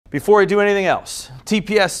before I do anything else,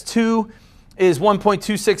 TPS 2 is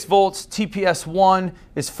 1.26 volts, TPS 1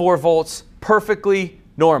 is 4 volts, perfectly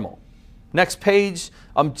normal. Next page,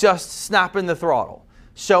 I'm just snapping the throttle,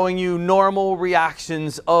 showing you normal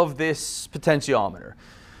reactions of this potentiometer.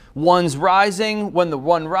 One's rising. When the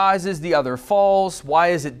one rises, the other falls. Why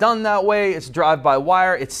is it done that way? It's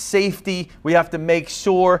drive-by-wire. It's safety. We have to make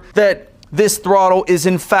sure that this throttle is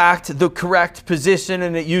in fact the correct position,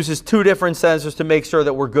 and it uses 2 different sensors to make sure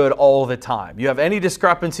that we're good all the time. You have any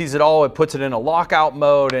discrepancies at all, it puts it in a lockout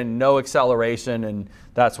mode and no acceleration, and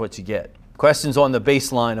that's what you get. Questions on the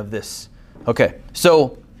baseline of this? Okay,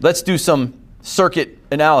 so let's do some circuit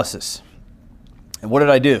analysis. And what did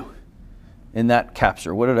I do in that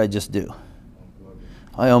capture? What did I just do?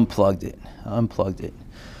 I unplugged it.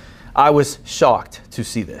 I was shocked to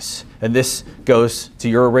see this. And this goes to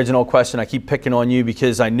your original question. I keep picking on you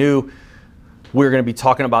because I knew we were going to be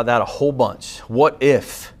talking about that a whole bunch. What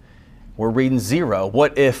if we're reading 0?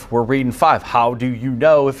 What if we're reading 5? How do you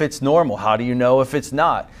know if it's normal? How do you know if it's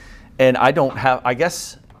not? And I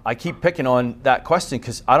guess I keep picking on that question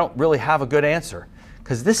because I don't really have a good answer.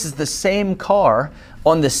 Because this is the same car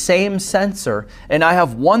on the same sensor, and I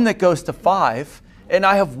have one that goes to 5, and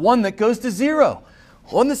I have one that goes to 0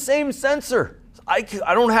 on the same sensor. I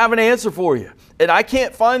don't have an answer for you. And I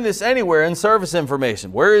can't find this anywhere in service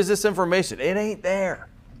information. Where is this information? It ain't there.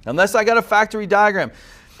 Unless I got a factory diagram.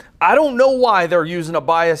 I don't know why they're using a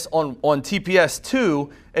bias on TPS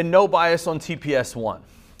 2 and no bias on TPS 1.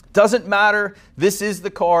 Doesn't matter. This is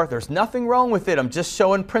the car. There's nothing wrong with it. I'm just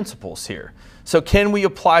showing principles here. So can we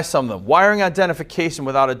apply some of them? Wiring identification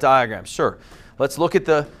without a diagram. Sure. Let's look at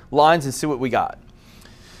the lines and see what we got.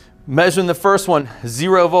 Measuring the first one,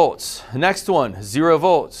 0 volts. Next one, 0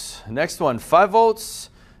 volts. Next one, 5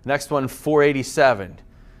 volts. Next one, 487.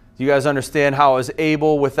 Do you guys understand how I was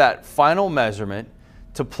able with that final measurement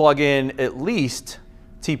to plug in at least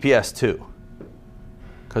TPS 2?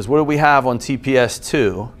 Because what do we have on TPS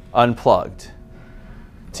 2 unplugged?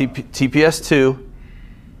 TPS 2,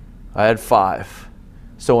 I had 5.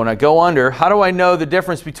 So when I go under, how do I know the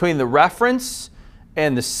difference between the reference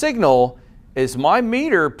and the signal? Is my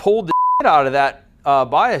meter pulled the shit out of that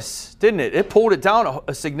bias, didn't it? It pulled it down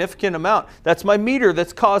a significant amount. That's my meter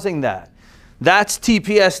that's causing that. That's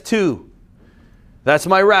TPS 2. That's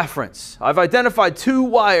my reference. I've identified 2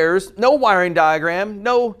 wires, no wiring diagram,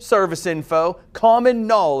 no service info, common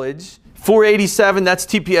knowledge. 487, that's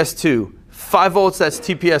TPS 2. 5 volts, that's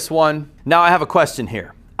TPS 1. Now I have a question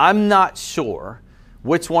here. I'm not sure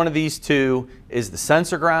which one of these 2 is the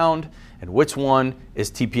sensor ground and which one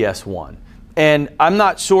is TPS 1. And I'm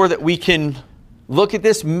not sure that we can look at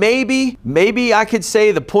this. Maybe I could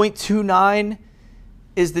say the 0.29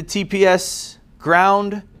 is the TPS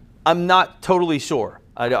ground. I'm not totally sure.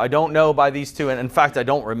 I don't know by these 2, and in fact, I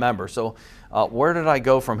don't remember. So where did I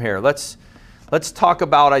go from here? Let's talk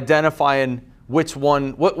about identifying which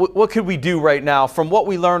one. What could we do right now from what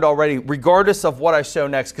we learned already, regardless of what I show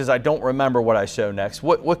next, because I don't remember what I show next.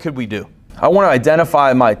 What could we do? I want to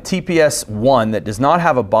identify my TPS 1 that does not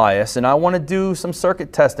have a bias, and I want to do some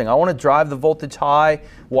circuit testing. I want to drive the voltage high,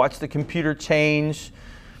 watch the computer change,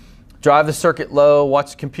 drive the circuit low,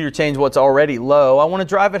 watch the computer change what's already low. I want to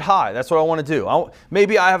drive it high. That's what I want to do.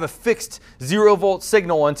 Maybe I have a fixed 0 volt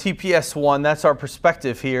signal on TPS 1. That's our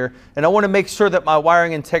perspective here. And I want to make sure that my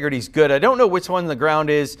wiring integrity is good. I don't know which one the ground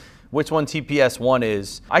is, which one TPS 1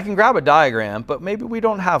 is. I can grab a diagram, but maybe we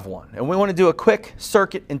don't have one. And we want to do a quick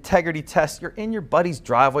circuit integrity test. You're in your buddy's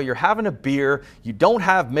driveway, you're having a beer, you don't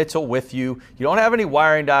have Mitchell with you, you don't have any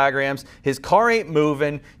wiring diagrams, his car ain't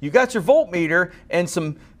moving, you got your voltmeter and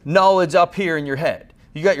some knowledge up here in your head.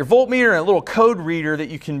 You got your voltmeter and a little code reader that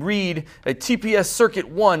you can read a TPS circuit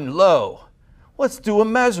 1 low. Let's do a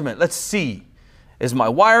measurement. Let's see. Is my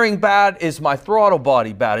wiring bad? Is my throttle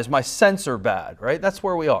body bad? Is my sensor bad? Right? That's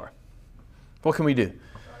where we are. What can we do?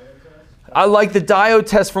 I like the diode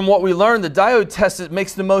test from what we learned. The diode test, it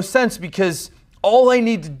makes the most sense because all I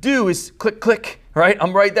need to do is click, click, right?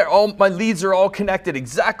 I'm right there. All my leads are all connected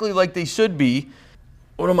exactly like they should be.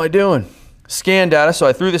 What am I doing? Scan data. So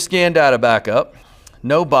I threw the scan data back up.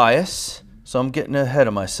 No bias. So I'm getting ahead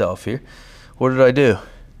of myself here. What did I do?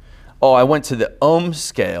 Oh, I went to the ohm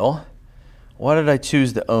scale. Why did I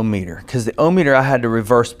choose the ohm meter? Because the ohm meter, I had to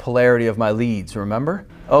reverse polarity of my leads, remember?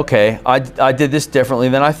 Okay, I did this differently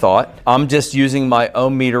than I thought. I'm just using my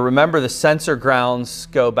ohm meter. Remember, the sensor grounds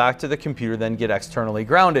go back to the computer, then get externally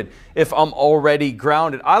grounded. If I'm already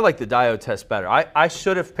grounded, I like the diode test better. I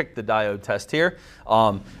should have picked the diode test here,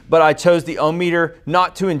 but I chose the ohm meter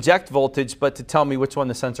not to inject voltage, but to tell me which one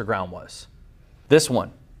the sensor ground was. This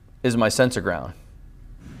one is my sensor ground.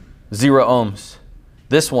 0 ohms.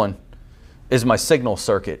 This one is my signal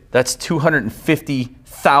circuit. That's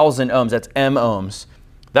 250,000 ohms. That's M ohms.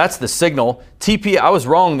 That's the signal. I was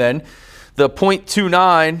wrong then. The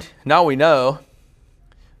 0.29, now we know.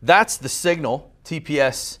 That's the signal,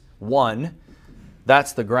 TPS 1.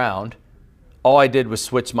 That's the ground. All I did was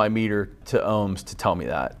switch my meter to ohms to tell me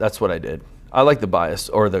that. That's what I did. I like the bias,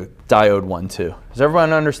 or the diode one too. Does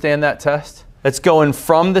everyone understand that test? It's going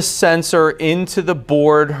from the sensor into the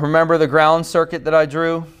board. Remember the ground circuit that I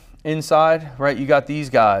drew inside, right? You got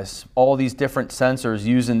these guys, all these different sensors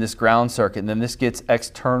using this ground circuit, and then this gets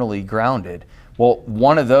externally grounded. Well,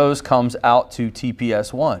 one of those comes out to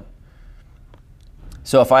TPS 1.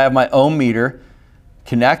 So if I have my ohm meter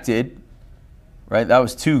connected, right, that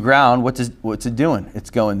was to ground, what's it doing?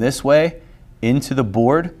 It's going this way into the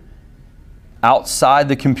board, outside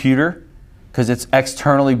the computer, because it's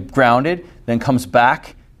externally grounded, then comes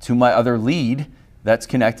back to my other lead that's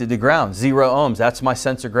connected to ground. 0 ohms, that's my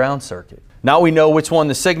sensor ground circuit. Now we know which one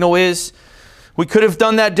the signal is. We could have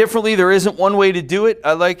done that differently. There isn't one way to do it.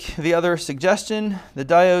 I like the other suggestion, the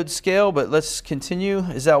diode scale, but let's continue.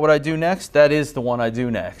 Is that what I do next? That is the one I do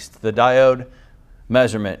next, the diode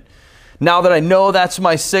measurement. Now that I know that's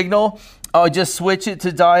my signal, I'll just switch it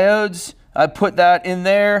to diodes. I put that in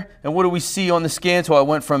there, and what do we see on the scan tool? I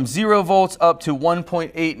went from 0 volts up to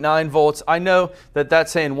 1.89 volts. I know that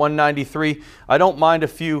that's saying 193. I don't mind a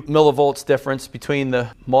few millivolts difference between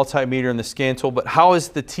the multimeter and the scan tool, but how is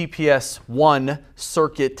the TPS 1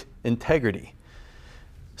 circuit integrity?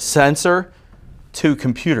 Sensor to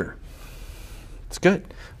computer. It's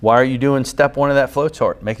good. Why are you doing step 1 of that flow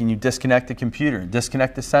chart? Making you disconnect the computer,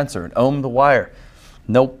 disconnect the sensor, and ohm the wire.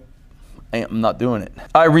 Nope. I'm not doing it.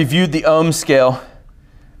 I reviewed the ohm scale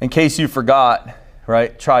in case you forgot,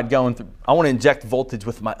 right? Tried going through. I want to inject voltage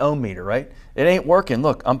with my ohm meter, right? It ain't working.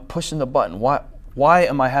 Look, I'm pushing the button. Why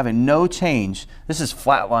am I having no change? This is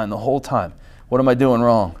flatline the whole time. What am I doing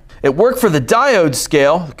wrong? It worked for the diode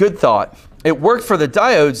scale. Good thought. It worked for the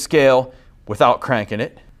diode scale without cranking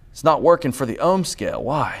it. It's not working for the ohm scale.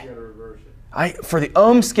 Why? For the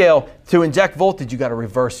ohm scale, to inject voltage, you got to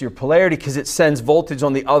reverse your polarity because it sends voltage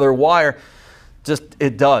on the other wire.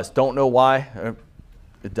 It does. Don't know why.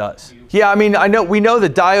 It does. Yeah, I mean, we know the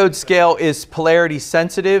diode scale is polarity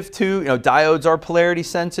sensitive too. Diodes are polarity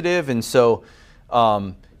sensitive, and so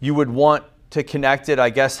you would want to connect it, I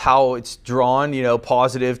guess, how it's drawn.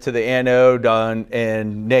 Positive to the anode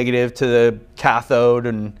and negative to the cathode,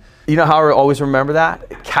 and you know how I always remember that?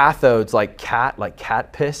 Cathode's like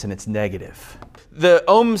cat piss, and it's negative. The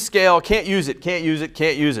ohm scale, can't use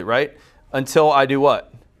it, right? Until I do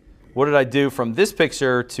what? What did I do from this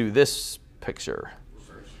picture to this picture?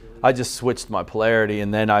 I just switched my polarity,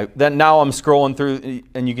 and then now I'm scrolling through,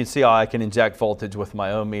 and you can see how I can inject voltage with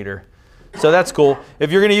my ohm meter. So that's cool.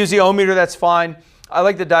 If you're going to use the ohm meter, that's fine. I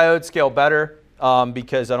like the diode scale better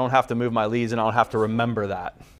because I don't have to move my leads, and I don't have to remember that.